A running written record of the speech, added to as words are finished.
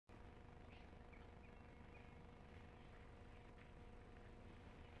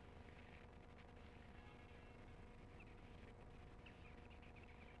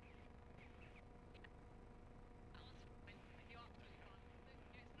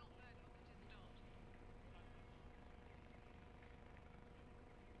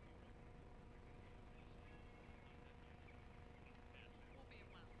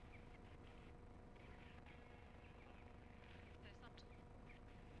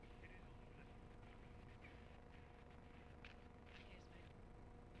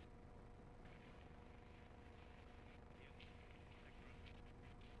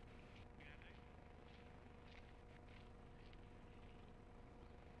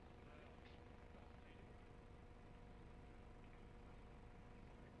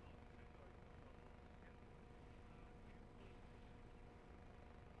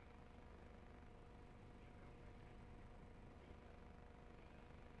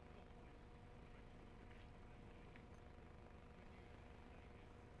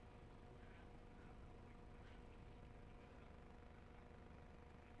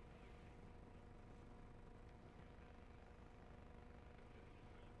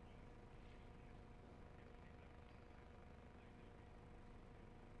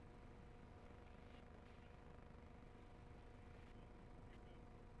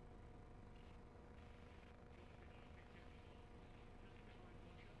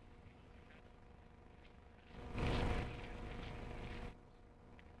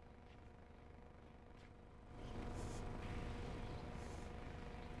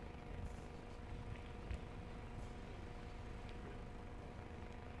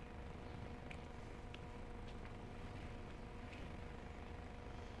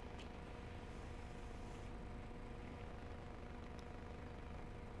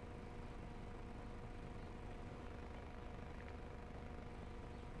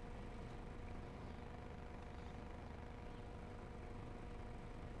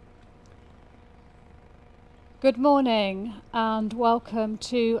Good morning and welcome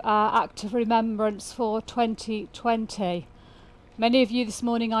to our Act of Remembrance for 2020. Many of you this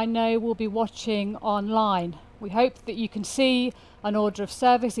morning I know will be watching online. We hope that you can see an order of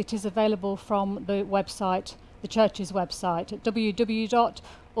service. It is available from the website, the church's website at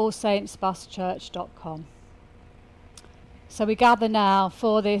www.allsaintsbaschurch.com. So we gather now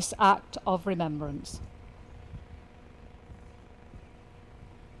for this act of remembrance.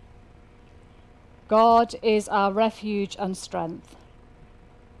 God is our refuge and strength,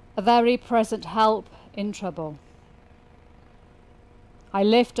 a very present help in trouble. I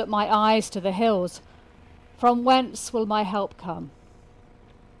lift up my eyes to the hills. From whence will my help come?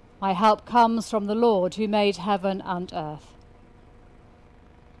 My help comes from the Lord who made heaven and earth.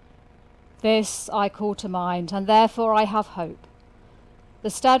 This I call to mind, and therefore I have hope. The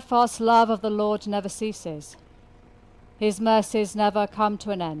steadfast love of the Lord never ceases. His mercies never come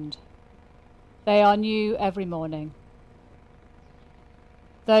to an end. They are new every morning.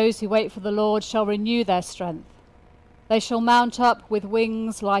 Those who wait for the Lord shall renew their strength. They shall mount up with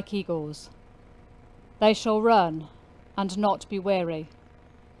wings like eagles. They shall run and not be weary.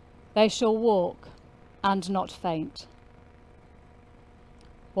 They shall walk and not faint.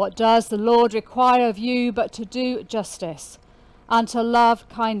 What does the Lord require of you but to do justice, and to love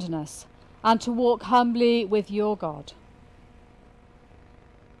kindness, and to walk humbly with your God?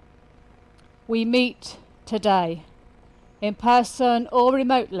 We meet today, in person or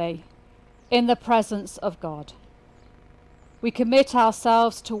remotely, in the presence of God. We commit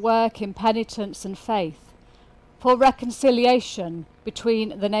ourselves to work in penitence and faith for reconciliation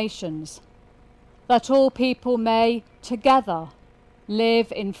between the nations, that all people may together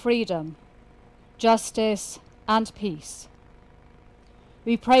live in freedom, justice and peace.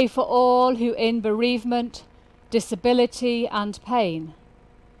 We pray for all who in bereavement, disability and pain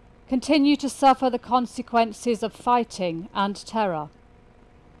continue to suffer the consequences of fighting and terror.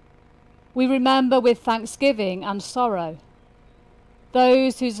 We remember with thanksgiving and sorrow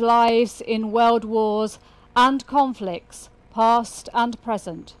those whose lives in world wars and conflicts, past and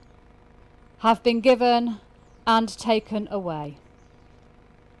present, have been given and taken away.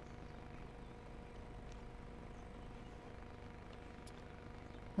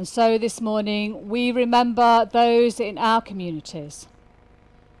 And so this morning we remember those in our communities.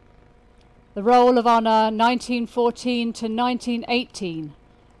 The Roll of Honour 1914 to 1918,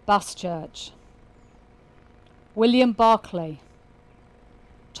 Baschurch. William Barclay,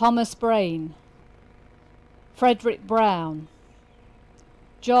 Thomas Brain, Frederick Brown,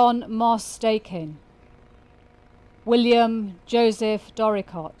 John Moss Dakin, William Joseph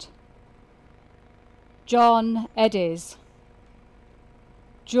Doricott, John Eddies,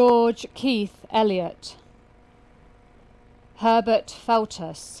 George Keith Elliott, Herbert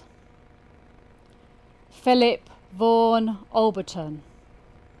Feltus, Philip Vaughan Alberton,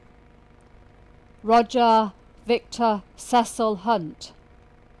 Roger Victor Cecil Hunt,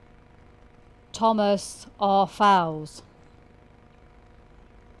 Thomas R. Fowles,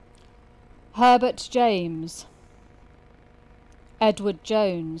 Herbert James, Edward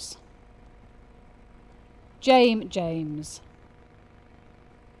Jones, James,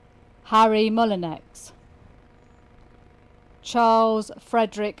 Harry Mullinex, Charles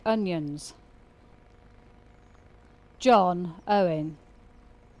Frederick Onions, John Owen,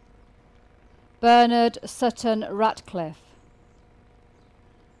 Bernard Sutton Ratcliffe,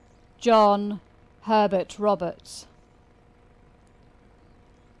 John Herbert Roberts,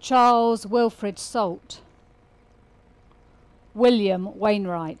 Charles Wilfrid Salt, William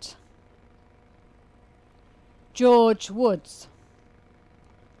Wainwright, George Woods,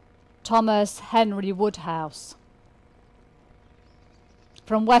 Thomas Henry Woodhouse.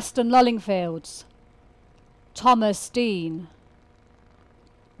 From Western Lullingfields, Thomas Dean,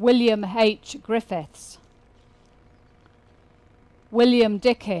 William H. Griffiths, William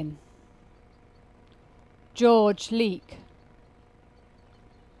Dickin, George Leake,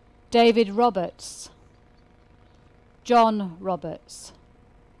 David Roberts, John Roberts,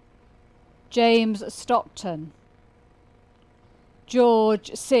 James Stockton,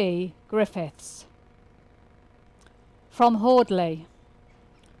 George C. Griffiths. From Hordley,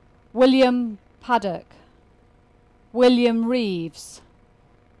 William Paddock, William Reeves,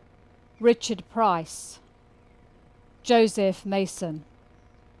 Richard Price, Joseph Mason.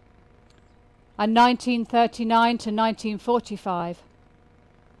 And 1939 to 1945,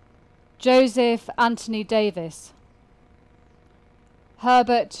 Joseph Anthony Davis,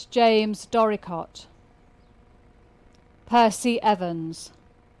 Herbert James Doricott, Percy Evans,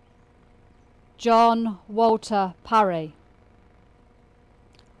 John Walter Parry,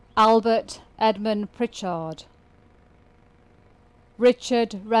 Albert Edmund Pritchard,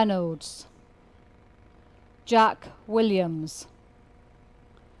 Richard Reynolds, Jack Williams,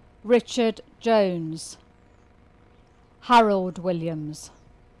 Richard Jones, Harold Williams.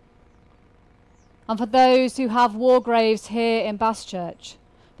 And for those who have war graves here in Baschurch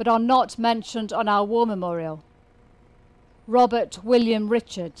but are not mentioned on our war memorial, Robert William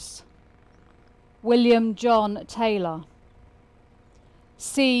Richards, William John Taylor,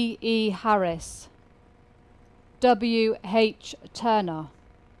 C. E. Harris, W. H. Turner,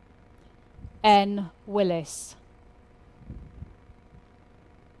 N. Willis.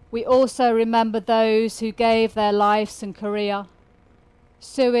 We also remember those who gave their lives in Korea,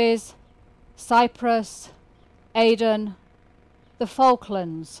 Suez, Cyprus, Aden, the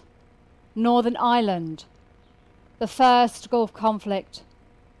Falklands, Northern Ireland, the First Gulf Conflict,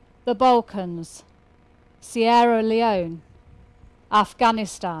 the Balkans, Sierra Leone,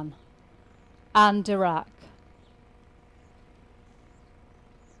 Afghanistan, and Iraq.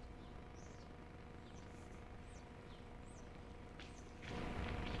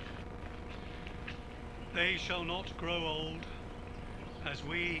 They shall not grow old, as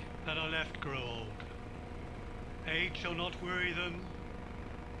we that are left grow old. Age shall not weary them,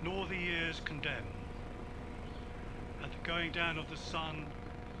 nor the years condemn. At the going down of the sun,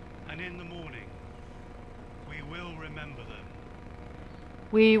 and in the morning, we will remember them.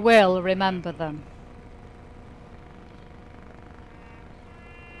 We will remember them.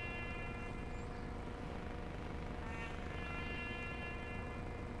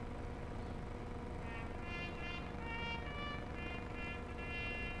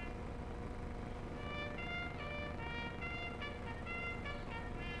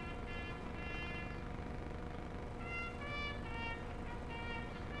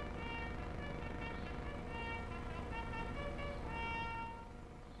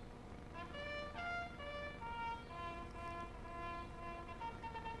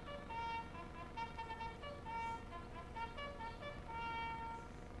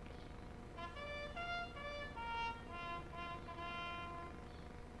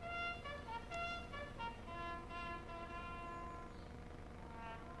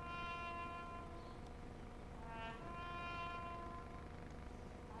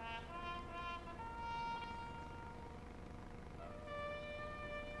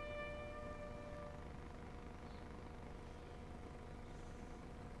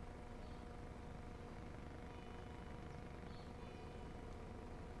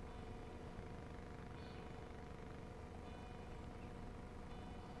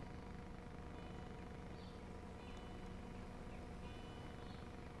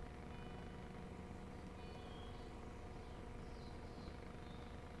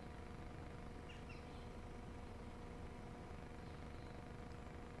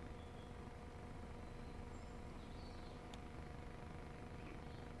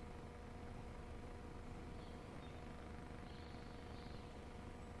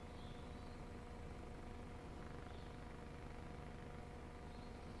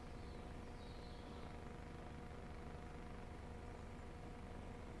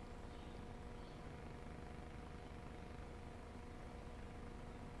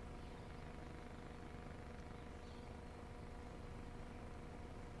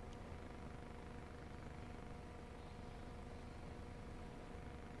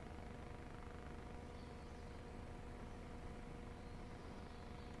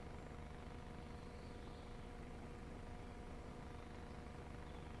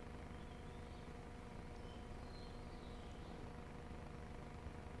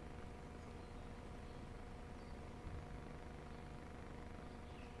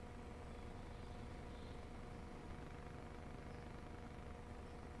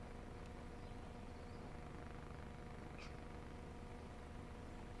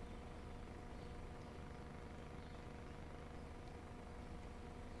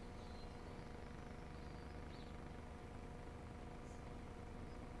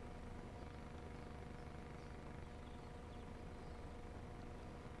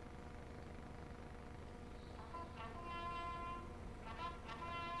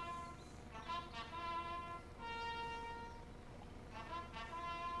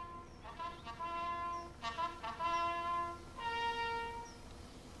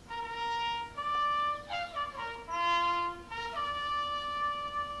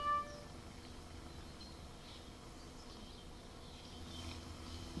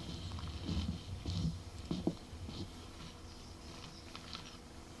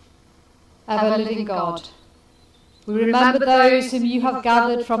 Ever-living God, we remember those whom you have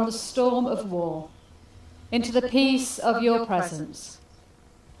gathered from the storm of war into the peace of your presence.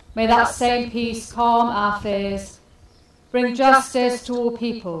 May that same peace calm our fears bring justice to all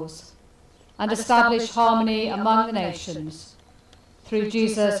peoples, and establish harmony among the nations, through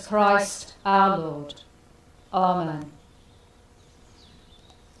Jesus Christ our Lord. Amen.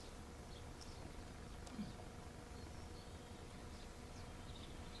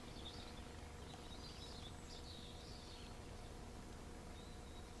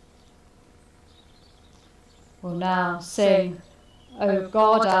 We'll now sing, O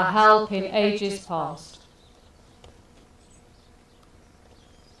God, our help in ages past.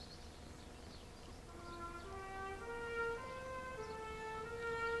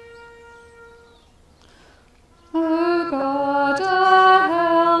 O God, our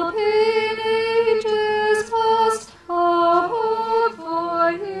help in ages past, our hope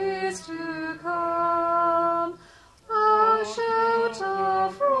for years to come, our shelter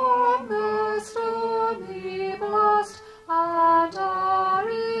from the stormy blast, and our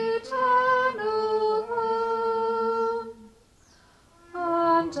eternal home.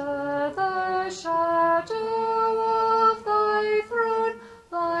 Under the shadow of thy throne,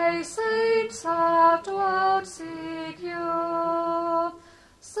 thy saints have dwelt secure.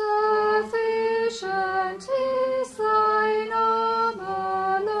 Sufficient is thine arm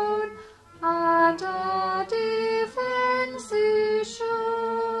alone, and our defence is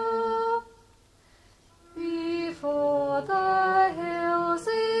sure. Before the hills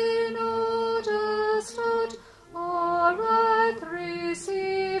in order stood, or earth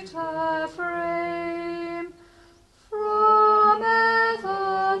received her frame, from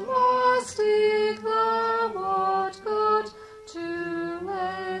everlasting thou art God, to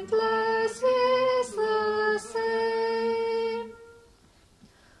endless is the same.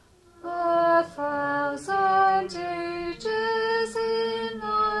 1,000 ages in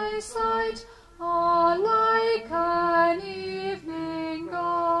thy sight are like an evening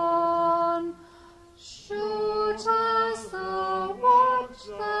gone, short as the watch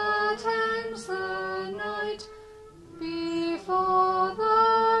that ends the night before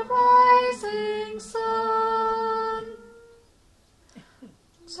the rising sun.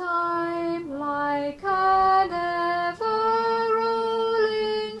 Time like an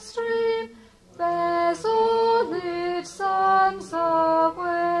ever-rolling stream bears all its sons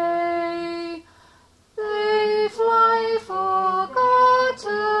away. They fly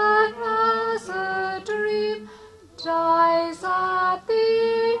forgotten as a dream dies at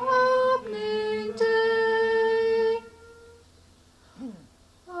the opening day.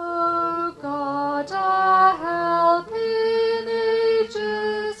 O God, our help in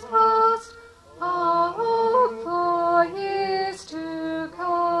ages past, our hope for years to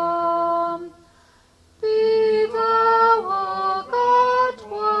come. Be thou our God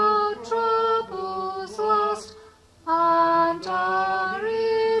while troubles last, and our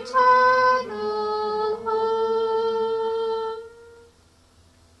eternal home.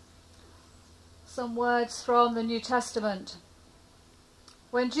 Some words from the New Testament.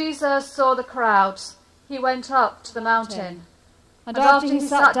 When Jesus saw the crowds, he went up to the mountain, and after he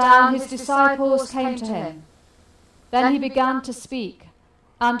sat down, his disciples came to him. Then he began to speak,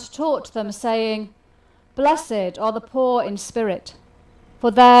 and taught them, saying, Blessed are the poor in spirit,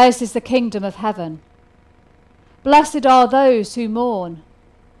 for theirs is the kingdom of heaven. Blessed are those who mourn,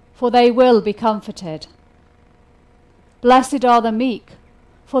 for they will be comforted. Blessed are the meek,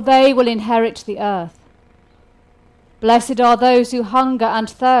 for they will inherit the earth. Blessed are those who hunger and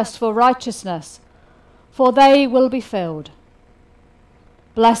thirst for righteousness, for they will be filled.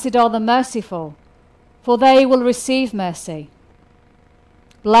 Blessed are the merciful, for they will receive mercy.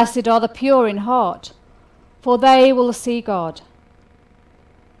 Blessed are the pure in heart, for they will see God.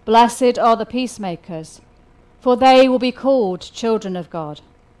 Blessed are the peacemakers, for they will be called children of God.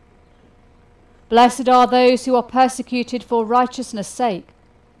 Blessed are those who are persecuted for righteousness' sake,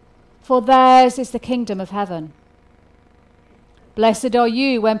 for theirs is the kingdom of heaven. Blessed are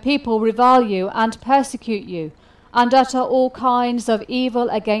you when people revile you and persecute you, and utter all kinds of evil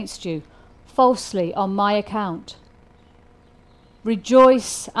against you, falsely on my account.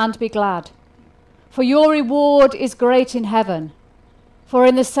 Rejoice and be glad, for your reward is great in heaven, for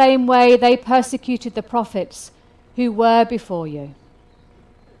in the same way they persecuted the prophets who were before you.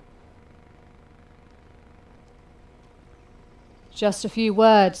 Just a few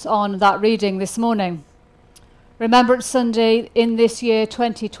words on that reading this morning. Remembrance Sunday in this year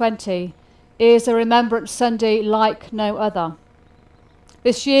 2020 is a Remembrance Sunday like no other.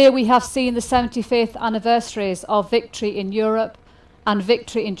 This year we have seen the 75th anniversaries of victory in Europe and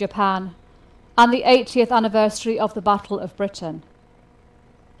victory in Japan, and the 80th anniversary of the Battle of Britain.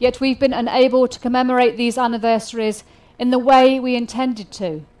 Yet we've been unable to commemorate these anniversaries in the way we intended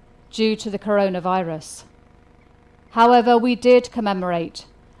to, due to the coronavirus. However, we did commemorate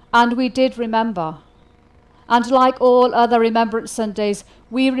and we did remember. And like all other Remembrance Sundays,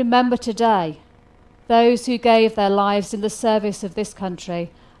 we remember today those who gave their lives in the service of this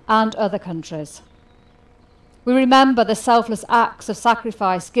country and other countries. We remember the selfless acts of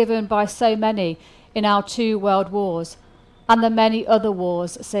sacrifice given by so many in our 2 world wars and the many other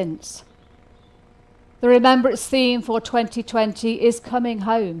wars since. The remembrance theme for 2020 is coming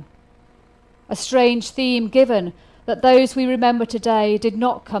home, a strange theme given that those we remember today did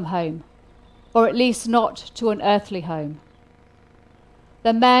not come home, or at least not to an earthly home.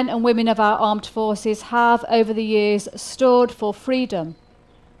 The men and women of our armed forces have over the years stood for freedom,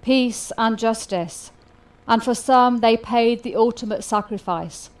 peace and justice, and for some they paid the ultimate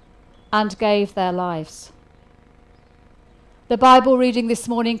sacrifice and gave their lives. The Bible reading this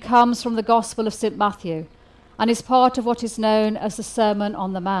morning comes from the Gospel of St. Matthew and is part of what is known as the Sermon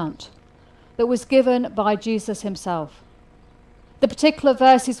on the Mount that was given by Jesus himself. The particular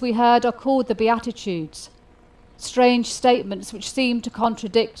verses we heard are called the Beatitudes, strange statements which seem to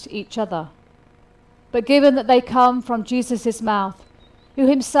contradict each other. But given that they come from Jesus' mouth, who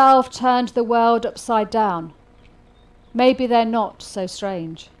himself turned the world upside down, maybe they're not so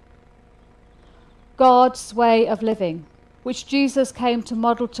strange. God's way of living, which Jesus came to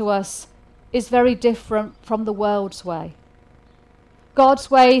model to us, is very different from the world's way.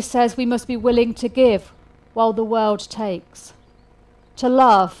 God's way says we must be willing to give while the world takes, to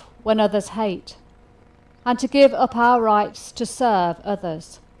love when others hate, and to give up our rights to serve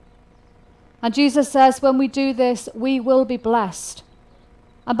others. And Jesus says when we do this, we will be blessed.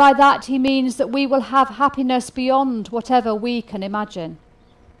 And by that he means that we will have happiness beyond whatever we can imagine.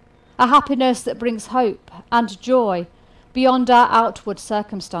 A happiness that brings hope and joy beyond our outward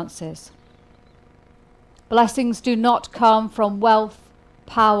circumstances. Blessings do not come from wealth,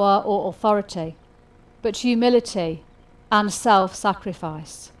 power, or authority, but humility and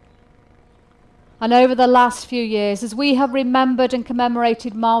self-sacrifice. And over the last few years, as we have remembered and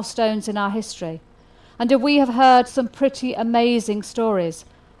commemorated milestones in our history, and we have heard some pretty amazing stories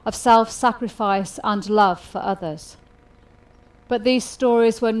of self-sacrifice and love for others. But these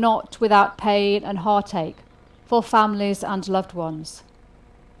stories were not without pain and heartache for families and loved ones.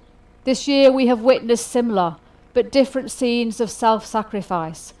 This year we have witnessed similar but different scenes of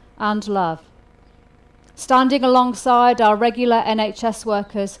self-sacrifice and love. Standing alongside our regular NHS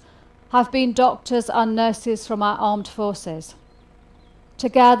workers have been doctors and nurses from our armed forces.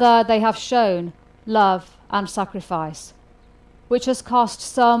 Together they have shown love and sacrifice, which has cost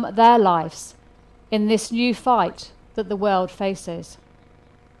some their lives in this new fight that the world faces.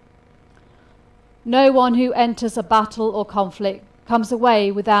 No one who enters a battle or conflict comes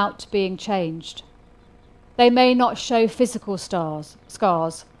away without being changed. They may not show physical scars,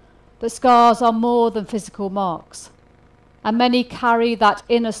 but scars are more than physical marks, and many carry that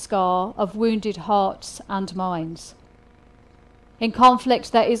inner scar of wounded hearts and minds. In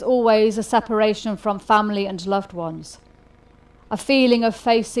conflict, there is always a separation from family and loved ones, a feeling of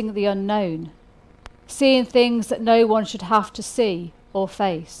facing the unknown, seeing things that no one should have to see or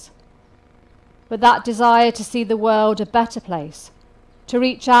face. But that desire to see the world a better place, to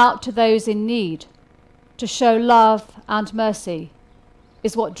reach out to those in need, to show love and mercy,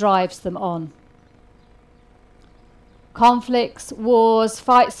 is what drives them on. Conflicts, wars,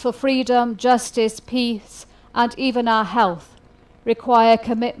 fights for freedom, justice, peace, and even our health require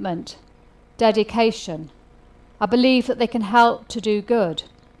commitment, dedication, a belief that they can help to do good,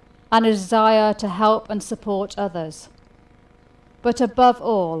 and a desire to help and support others. But above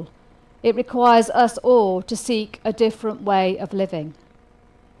all, it requires us all to seek a different way of living.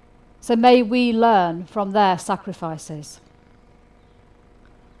 So may we learn from their sacrifices.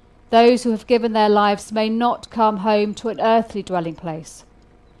 Those who have given their lives may not come home to an earthly dwelling place,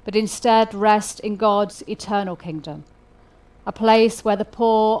 but instead rest in God's eternal kingdom, a place where the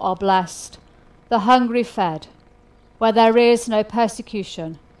poor are blessed, the hungry fed, where there is no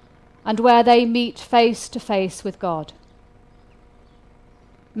persecution, and where they meet face to face with God.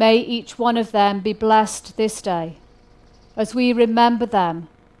 May each one of them be blessed this day as we remember them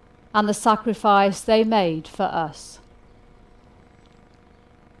and the sacrifice they made for us.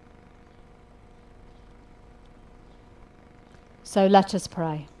 So let us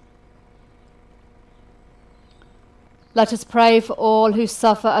pray. Let us pray for all who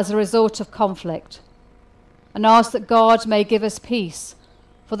suffer as a result of conflict, and ask that God may give us peace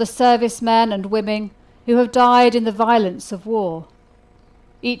for the servicemen and women who have died in the violence of war,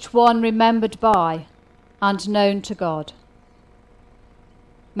 each one remembered by and known to God.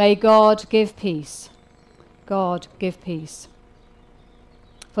 May God give peace. God give peace.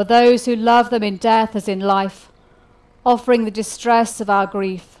 For those who love them in death as in life, offering the distress of our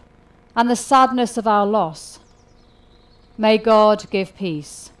grief and the sadness of our loss. May God give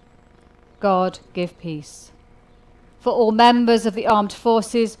peace. God give peace. For all members of the armed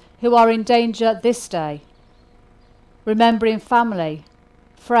forces who are in danger this day, remembering family,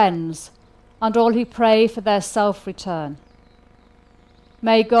 friends, and all who pray for their self-return.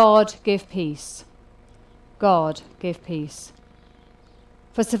 May God give peace. God give peace.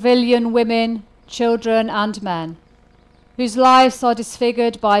 For civilian women, children, and men, whose lives are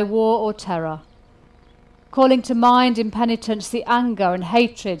disfigured by war or terror, calling to mind in penitence the anger and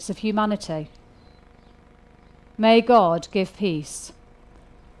hatreds of humanity. May God give peace.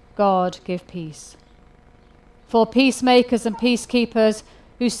 God give peace. For peacemakers and peacekeepers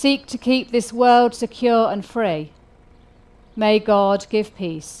who seek to keep this world secure and free, may God give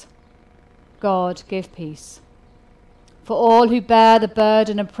peace. God give peace. For all who bear the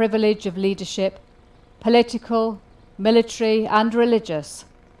burden and privilege of leadership, political, military, and religious,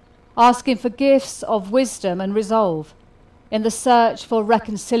 asking for gifts of wisdom and resolve in the search for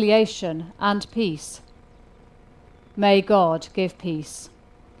reconciliation and peace. May God give peace.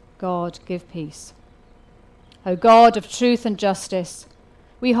 God give peace. O God of truth and justice,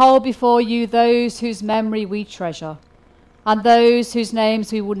 we hold before you those whose memory we treasure and those whose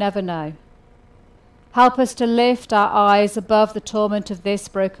names we will never know. Help us to lift our eyes above the torment of this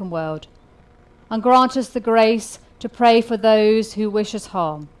broken world and grant us the grace to pray for those who wish us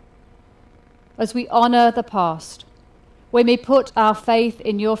harm. As we honour the past, we may put our faith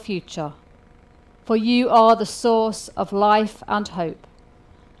in your future, for you are the source of life and hope,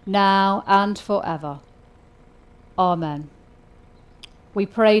 now and forever. Amen. We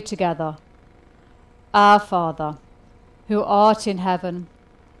pray together. Our Father, who art in heaven,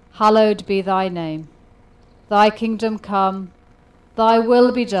 hallowed be thy name. Thy kingdom come, thy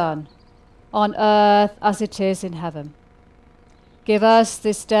will be done, on earth as it is in heaven. Give us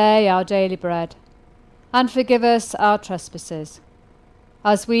this day our daily bread, and forgive us our trespasses,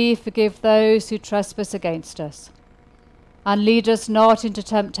 as we forgive those who trespass against us. And lead us not into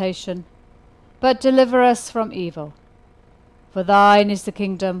temptation, but deliver us from evil. For thine is the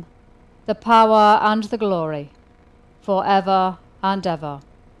kingdom, the power, and the glory, for ever and ever.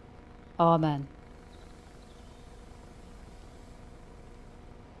 Amen.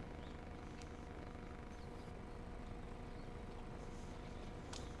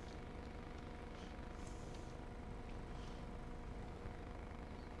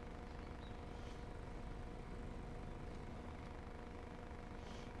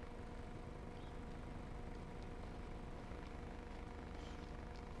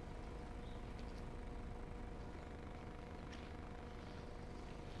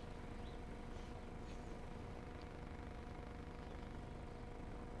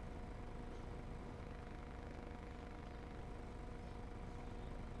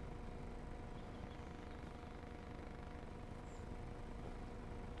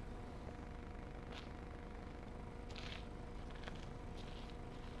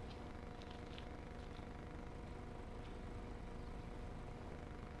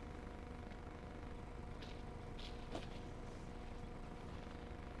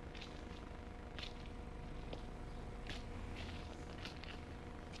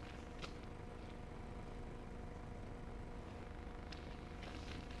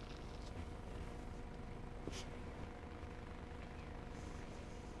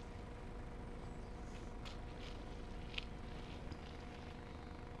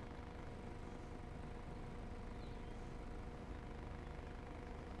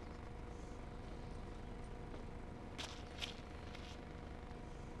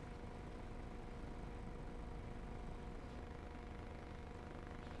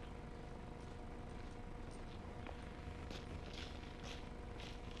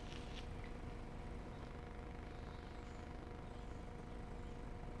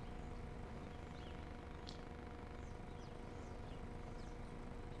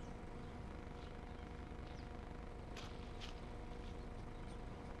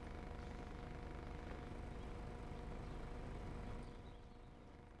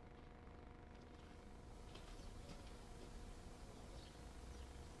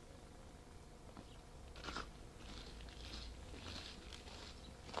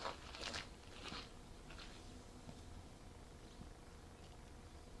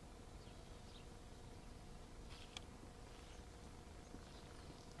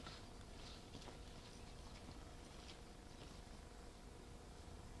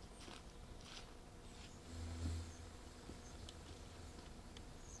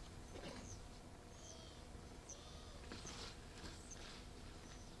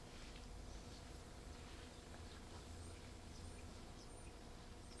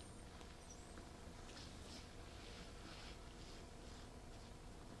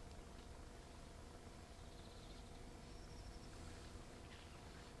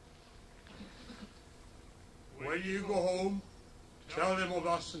 when you go home, tell them of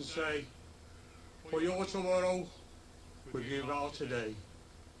us and say, for your tomorrow, we give our today.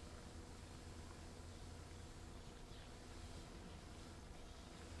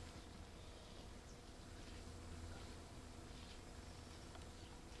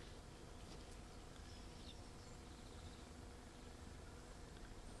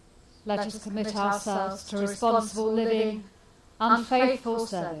 Let us commit ourselves to responsible living and faithful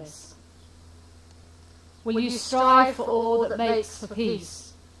service. Will you strive for all that makes for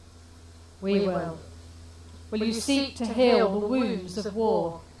peace? We will. Will you seek to heal the wounds of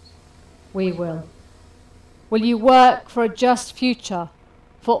war? We will. Will you work for a just future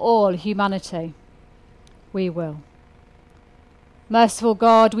for all humanity? We will. Merciful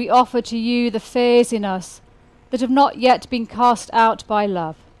God, we offer to you the fears in us that have not yet been cast out by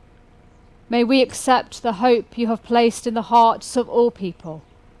love. May we accept the hope you have placed in the hearts of all people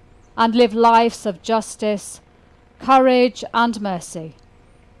and live lives of justice, courage and mercy.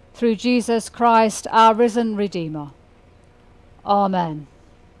 Through Jesus Christ, our risen Redeemer. Amen.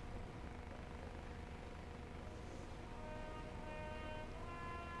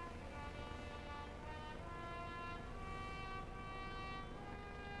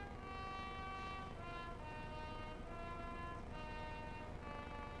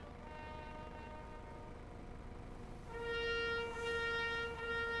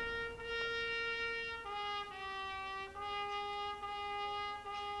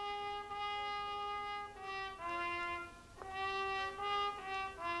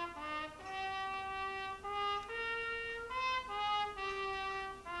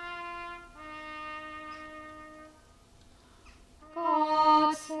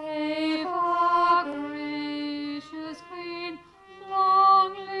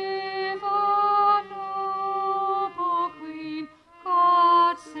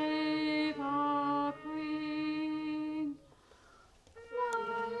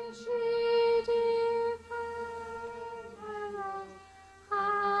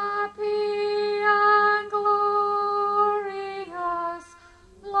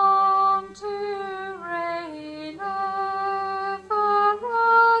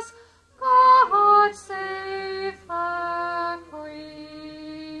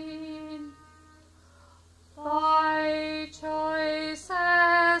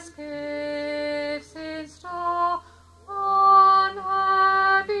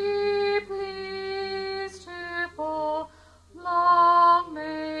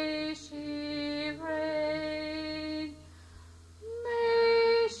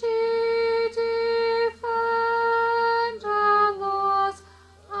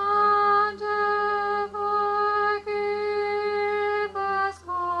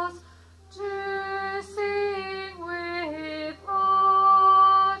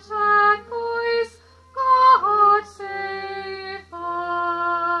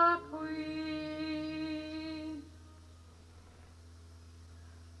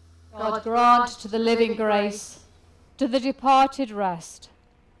 God grant to the living grace, to the departed rest,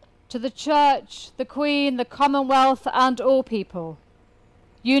 to the Church, the Queen, the Commonwealth and all people,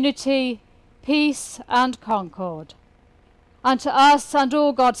 unity, peace and concord, and to us and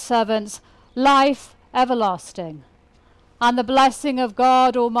all God's servants, life everlasting, and the blessing of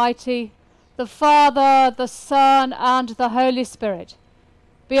God Almighty, the Father, the Son and the Holy Spirit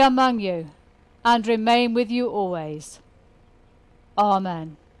be among you and remain with you always.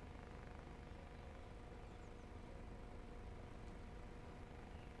 Amen.